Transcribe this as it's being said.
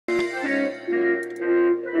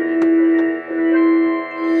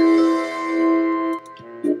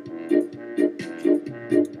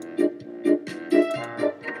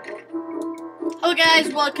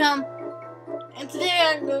guys, welcome. And today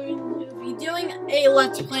I'm going to be doing a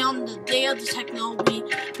Let's Play on the Day of the Technology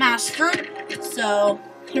Master. So,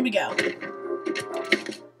 here we go.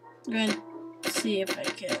 I'm going to see if I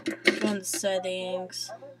can go into settings,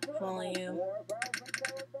 volume.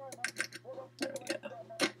 There we go.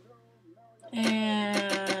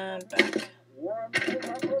 And back.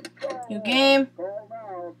 New game.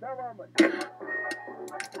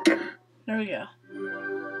 There we go.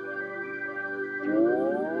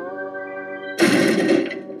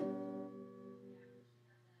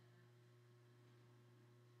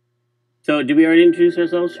 So, did we already introduce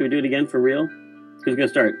ourselves? Should we do it again for real? Who's gonna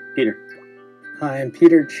start? Peter. Hi, I'm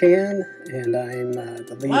Peter Chan, and I'm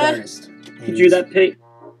the lead artist. Could you do that, Pete?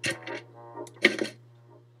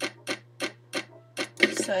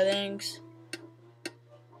 Settings.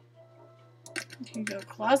 You can go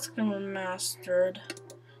classic and remastered.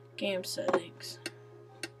 Game settings.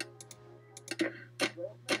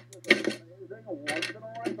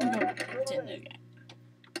 Continue game.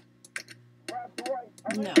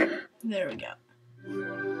 No. There we go.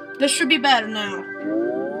 This should be better now.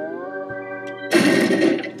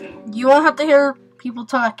 You won't have to hear people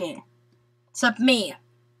talking. Except me.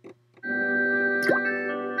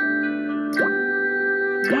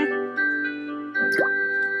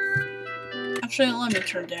 Actually, let me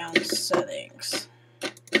turn down the settings.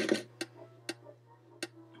 If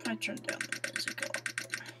I turn down the music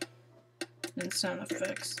and sound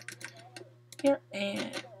effects. Here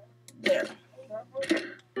and there.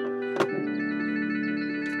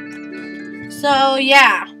 So,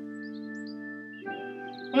 yeah.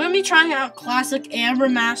 I'm gonna be trying out classic and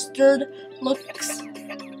remastered looks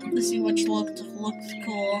to see which looks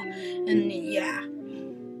cool, and yeah.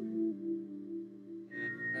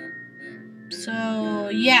 So,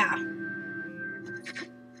 yeah.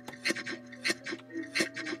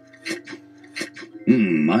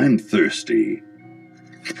 I'm thirsty.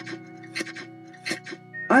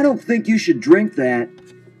 I don't think you should drink that.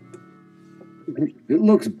 It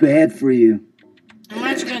looks bad for you. I'm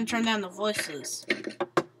actually going to turn down the voices.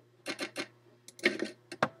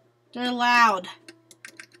 They're loud.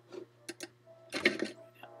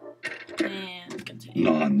 And continue.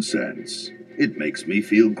 Nonsense. It makes me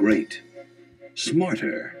feel great.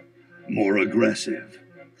 Smarter. More aggressive.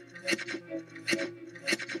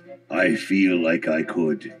 I feel like I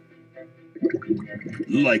could.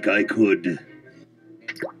 Like I could.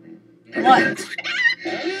 What?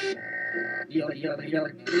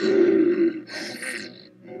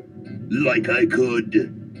 Like I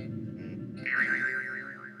could.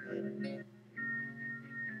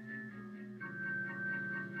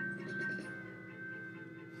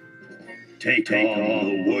 Take on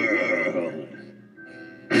the world.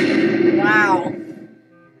 Wow.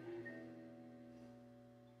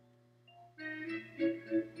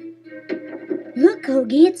 Look,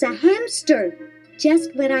 Hoagie, it's a hamster.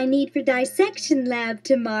 Just what I need for dissection lab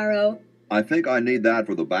tomorrow. I think I need that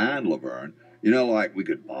for the band, Laverne. You know, like we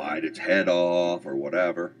could bite its head off or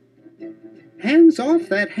whatever. Hands off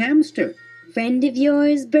that hamster. Friend of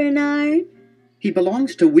yours, Bernard? He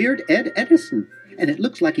belongs to Weird Ed Edison, and it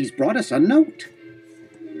looks like he's brought us a note.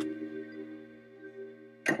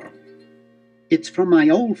 It's from my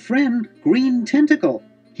old friend, Green Tentacle.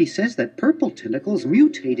 He says that Purple Tentacle's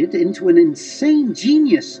mutated into an insane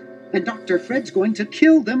genius, and Dr. Fred's going to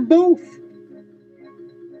kill them both.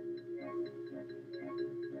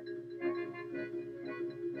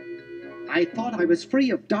 I thought I was free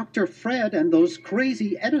of Dr. Fred and those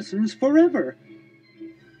crazy Edisons forever.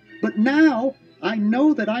 But now I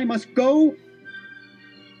know that I must go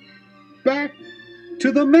back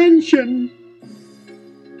to the mansion.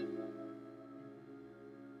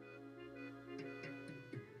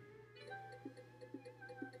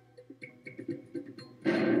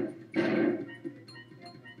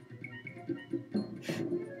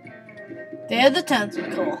 They're the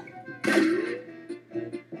tentacle.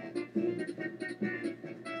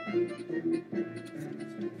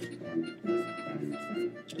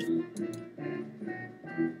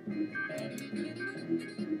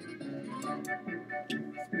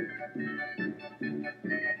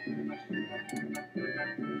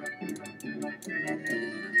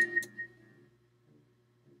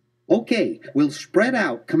 Okay, we'll spread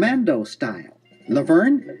out commando style.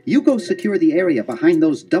 Laverne, you go secure the area behind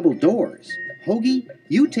those double doors. Hoagie,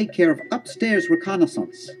 you take care of upstairs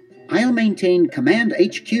reconnaissance. I'll maintain Command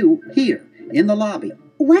HQ here, in the lobby.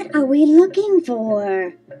 What are we looking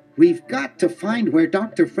for? We've got to find where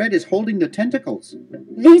Dr. Fred is holding the tentacles.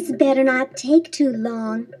 This better not take too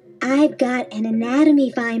long. I've got an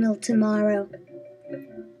anatomy final tomorrow.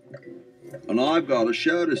 And I've got a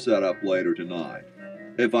show to set up later tonight.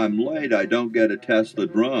 If I'm late, I don't get to test the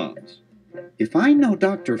drums. If I know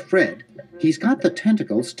Dr. Fred, he's got the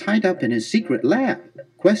tentacles tied up in his secret lab.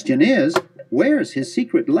 Question is, where's his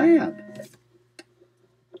secret lab?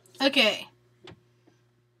 Okay.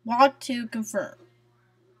 Want to confirm.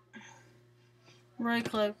 Right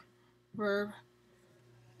click. Verb.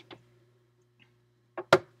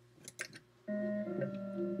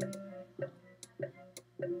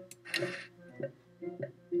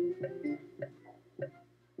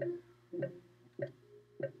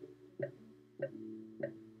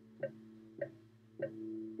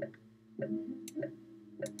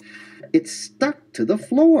 It's stuck to the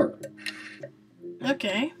floor.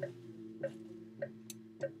 Okay.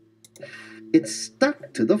 It's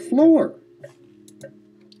stuck to the floor.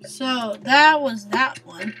 So that was that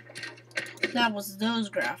one. That was those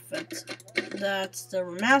graphics. That's the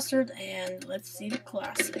remastered, and let's see the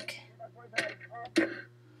classic.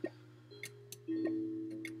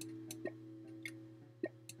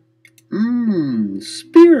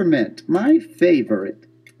 Spearmint, my favorite.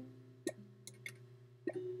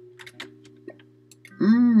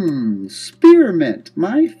 Spearmint,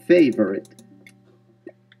 my favorite.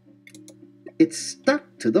 It's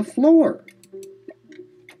stuck to the floor.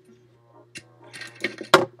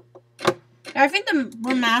 I think the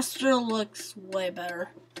remaster looks way better.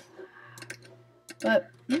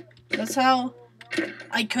 But that's how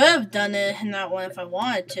I could have done it in that one if I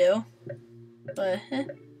wanted to. But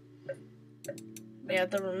yeah,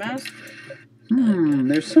 the remaster.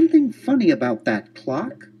 There's something funny about that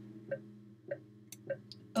clock.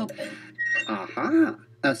 Open. Aha!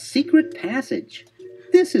 A secret passage.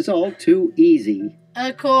 This is all too easy.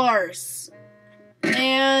 Of course.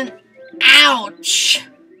 And ouch!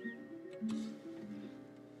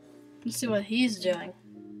 Let's see what he's doing.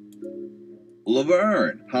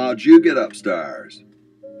 Laverne, how'd you get upstairs?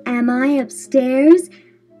 Am I upstairs?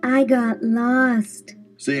 I got lost.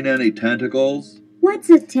 Seen any tentacles? What's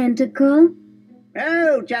a tentacle?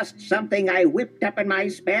 Oh, just something I whipped up in my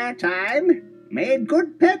spare time. Made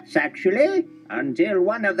good pets, actually, until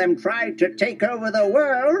one of them tried to take over the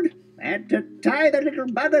world. Had to tie the little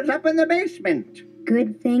buggers up in the basement.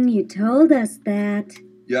 Good thing you told us that.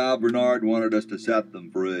 Yeah, Bernard wanted us to set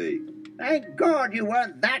them free. Thank God you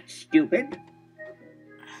weren't that stupid.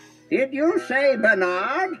 Did you say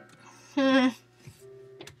Bernard?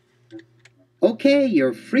 Okay,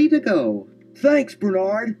 you're free to go. Thanks,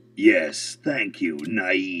 Bernard. Yes, thank you,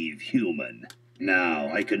 naive human. Now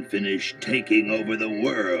I can finish taking over the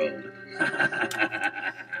world.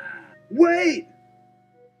 Wait!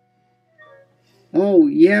 Oh,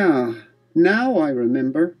 yeah. Now I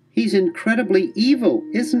remember. He's incredibly evil,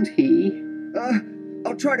 isn't he?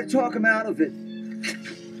 I'll try to talk him out of it.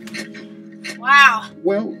 Wow.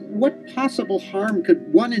 Well, what possible harm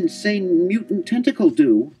could one insane mutant tentacle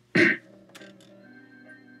do?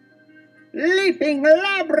 Leaping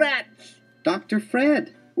lab rats! Dr.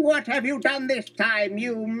 Fred. What have you done this time,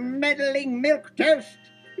 you meddling milquetoast?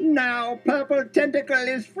 Now Purple Tentacle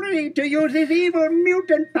is free to use his evil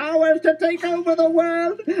mutant powers to take over the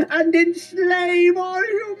world and enslave all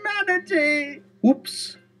humanity!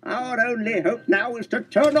 Whoops. Our only hope now is to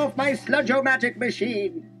turn off my sludge-o-matic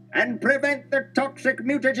machine and prevent the toxic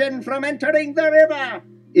mutagen from entering the river!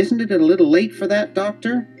 Isn't it a little late for that,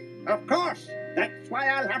 Doctor? Of course! That's why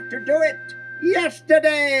I'll have to do it!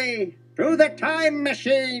 Yesterday! Through the time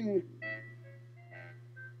machine!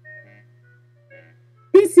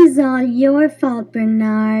 This is all your fault,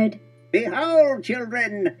 Bernard. Behold,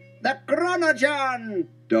 children, the Chronogon!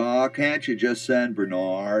 Doc, can't you just send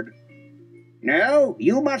Bernard? No,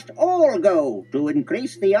 you must all go to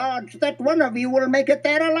increase the odds that one of you will make it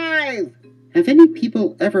there alive. Have any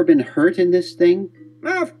people ever been hurt in this thing?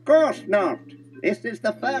 Of course not. This is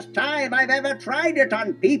the first time I've ever tried it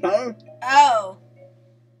on people. Oh.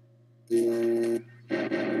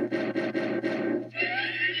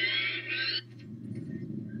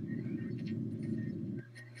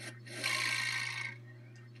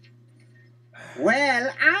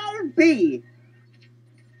 Well, I'll be.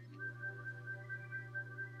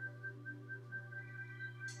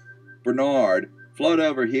 Bernard, float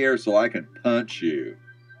over here so I can punch you.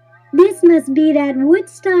 This must be that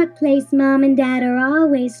Woodstock place Mom and Dad are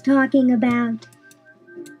always talking about.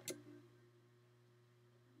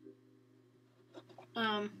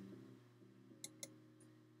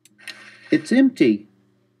 It's empty.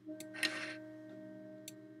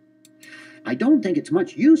 I don't think it's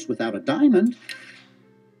much use without a diamond.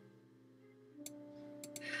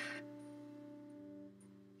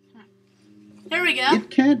 Here we go. It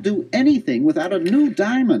can't do anything without a new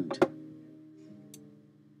diamond.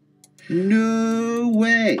 No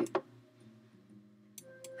way.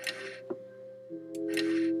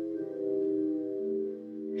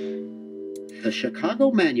 The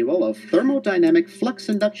Chicago Manual of Thermodynamic Flux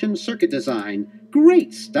Induction Circuit Design.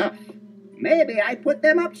 Great stuff. Maybe I put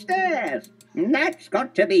them upstairs. That's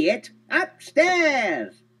got to be it.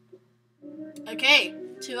 Upstairs. Okay,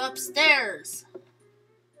 to upstairs.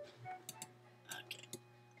 Okay.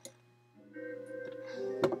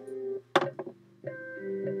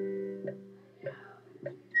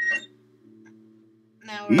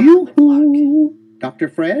 Now we're on the clock. Yoo-hoo! Dr.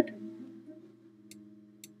 Fred?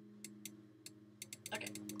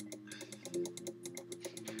 Okay.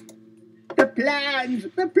 The plans!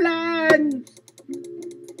 The plans!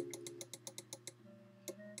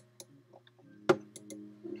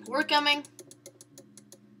 We're coming.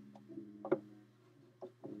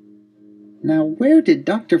 Now, where did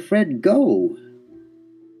Dr. Fred go?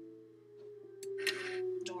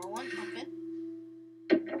 Door one, open.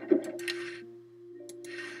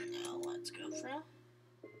 Now let's go through.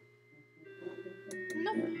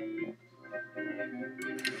 Nope.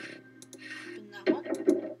 Open that one.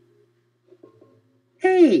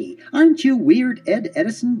 Hey, aren't you Weird Ed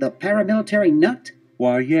Edison, the paramilitary nut?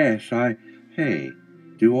 Why, yes, Hey,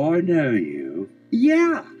 do I know you?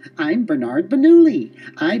 Yeah, I'm Bernard Bernoulli.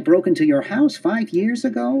 I broke into your house 5 years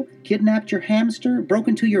ago, kidnapped your hamster, broke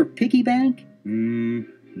into your piggy bank.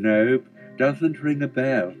 Nope, doesn't ring a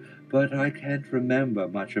bell, but I can't remember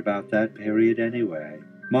much about that period anyway.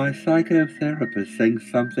 My psychotherapist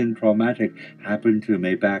thinks something traumatic happened to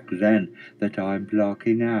me back then that I'm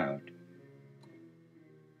blocking out.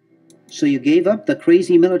 So you gave up the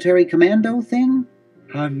crazy military commando thing?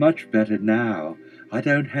 I'm much better now. I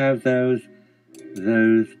don't have those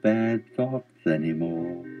bad thoughts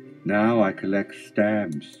anymore. Now I collect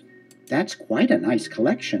stamps. That's quite a nice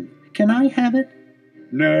collection. Can I have it?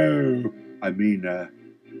 No,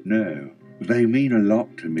 no. They mean a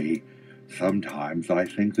lot to me. Sometimes I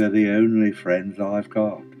think they're the only friends I've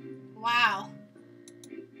got. Wow.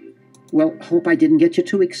 Well, hope I didn't get you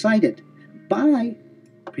too excited. Bye.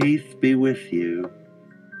 Peace be with you.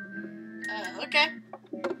 Okay.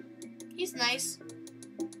 He's nice.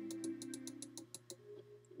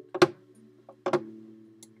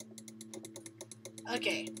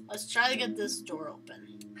 Okay, let's try to get this door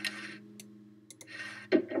open.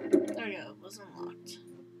 There we go, it was unlocked.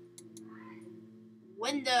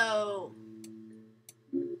 Window!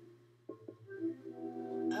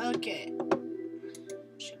 Okay.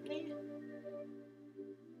 Chimney?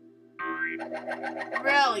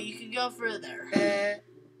 Bro, you can go further.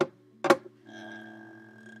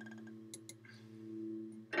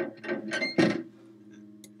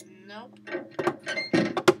 Nope.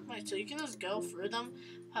 Wait, so you can just go through them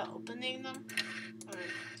without opening them? Or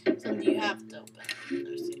something you have to open?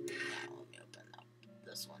 Let's see. Now let me open up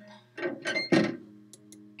this one.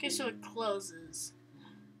 Okay, so it closes.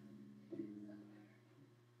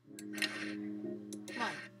 Come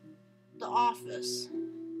on. The office.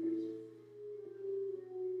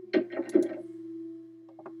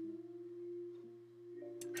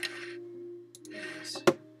 Yes.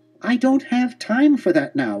 I don't have time for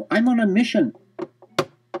that now. I'm on a mission.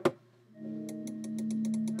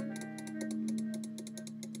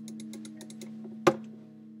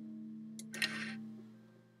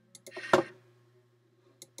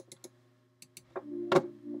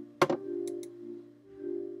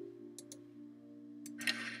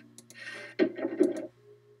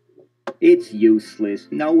 It's useless.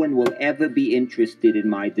 No one will ever be interested in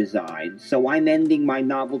my design, so I'm ending my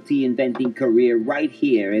novelty inventing career right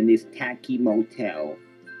here in this tacky motel.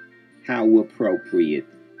 How appropriate.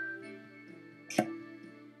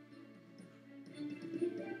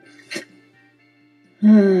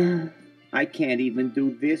 I can't even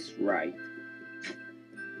do this right.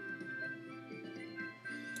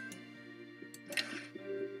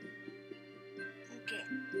 Okay.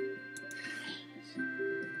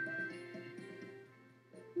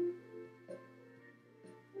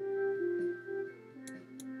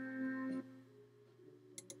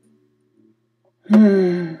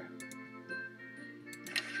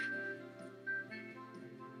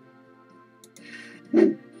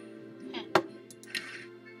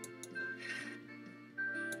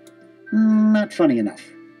 Not funny enough.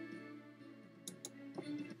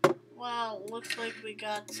 Well, looks like we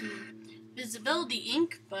got some visibility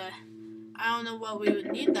ink, but I don't know what we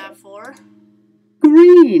would need that for.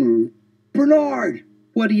 Green! Bernard!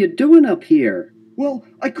 What are you doing up here? Well,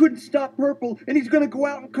 I couldn't stop Purple, and he's gonna go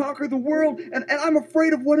out and conquer the world, and I'm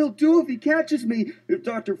afraid of what he'll do if he catches me, if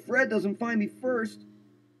Dr. Fred doesn't find me first.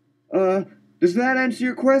 Does that answer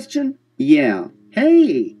your question? Yeah.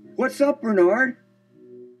 Hey! What's up, Bernard?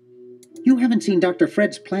 You haven't seen Dr.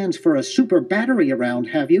 Fred's plans for a super battery around,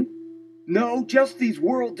 have you? No, just these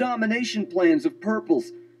world domination plans of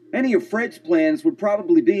Purple's. Any of Fred's plans would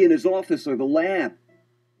probably be in his office or the lab.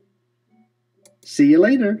 See you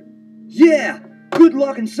later. Yeah! Good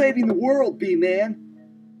luck in saving the world, B-Man.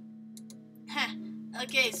 Heh.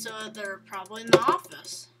 Okay, so they're probably in the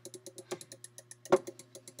office.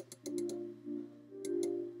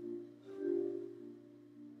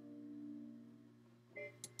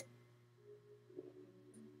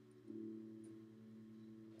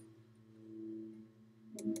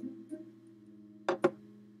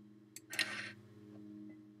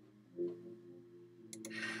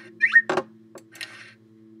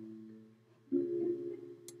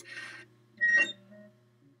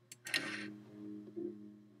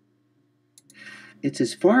 It's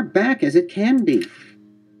as far back as it can be.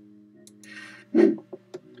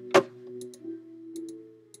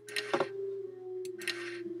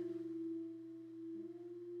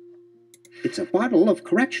 It's a bottle of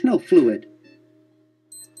correctional fluid.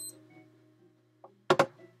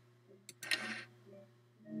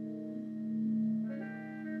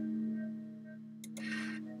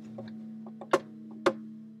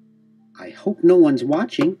 I hope no one's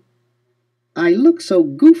watching. I look so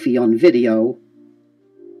goofy on video.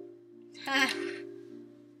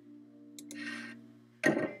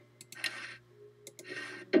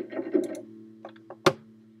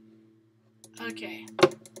 Okay.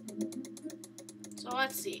 So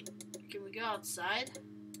let's see. Can we go outside?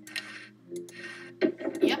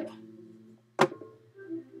 Yep.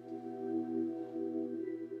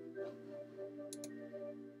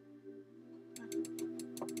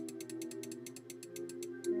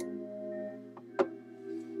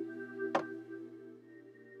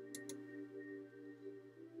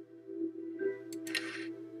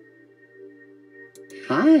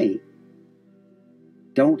 Hi.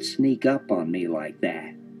 Don't sneak up on me like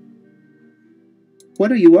that.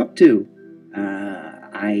 What are you up to?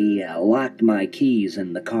 I locked my keys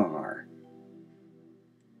in the car.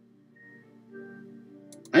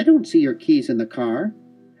 I don't see your keys in the car.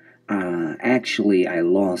 Actually, I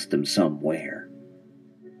lost them somewhere.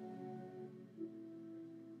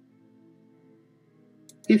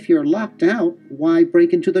 If you're locked out, why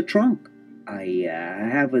break into the trunk? I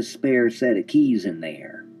have a spare set of keys in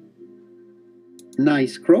there.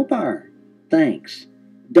 Nice crowbar. Thanks.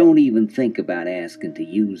 Don't even think about asking to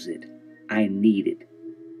use it. I need it.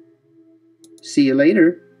 See you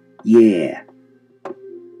later. Yeah.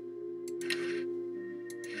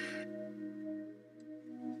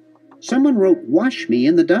 Someone wrote "wash me"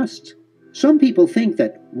 in the dust. Some people think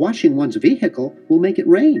that washing one's vehicle will make it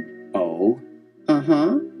rain. Oh?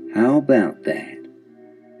 Uh-huh. How about that?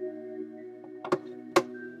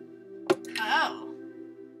 Oh.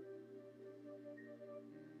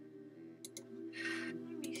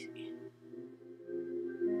 Let me see.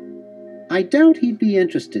 I doubt he'd be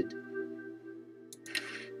interested.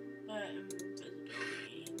 But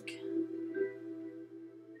invisibility ink.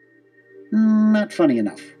 Not funny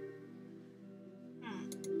enough.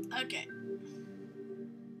 Okay.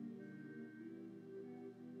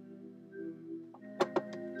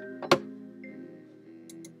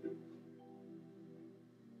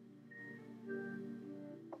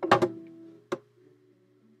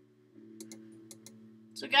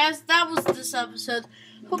 So guys, that was this episode.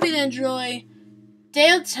 Hope you enjoy.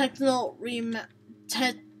 Tenical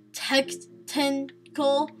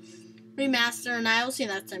remaster, and I will see you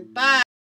next time. Bye.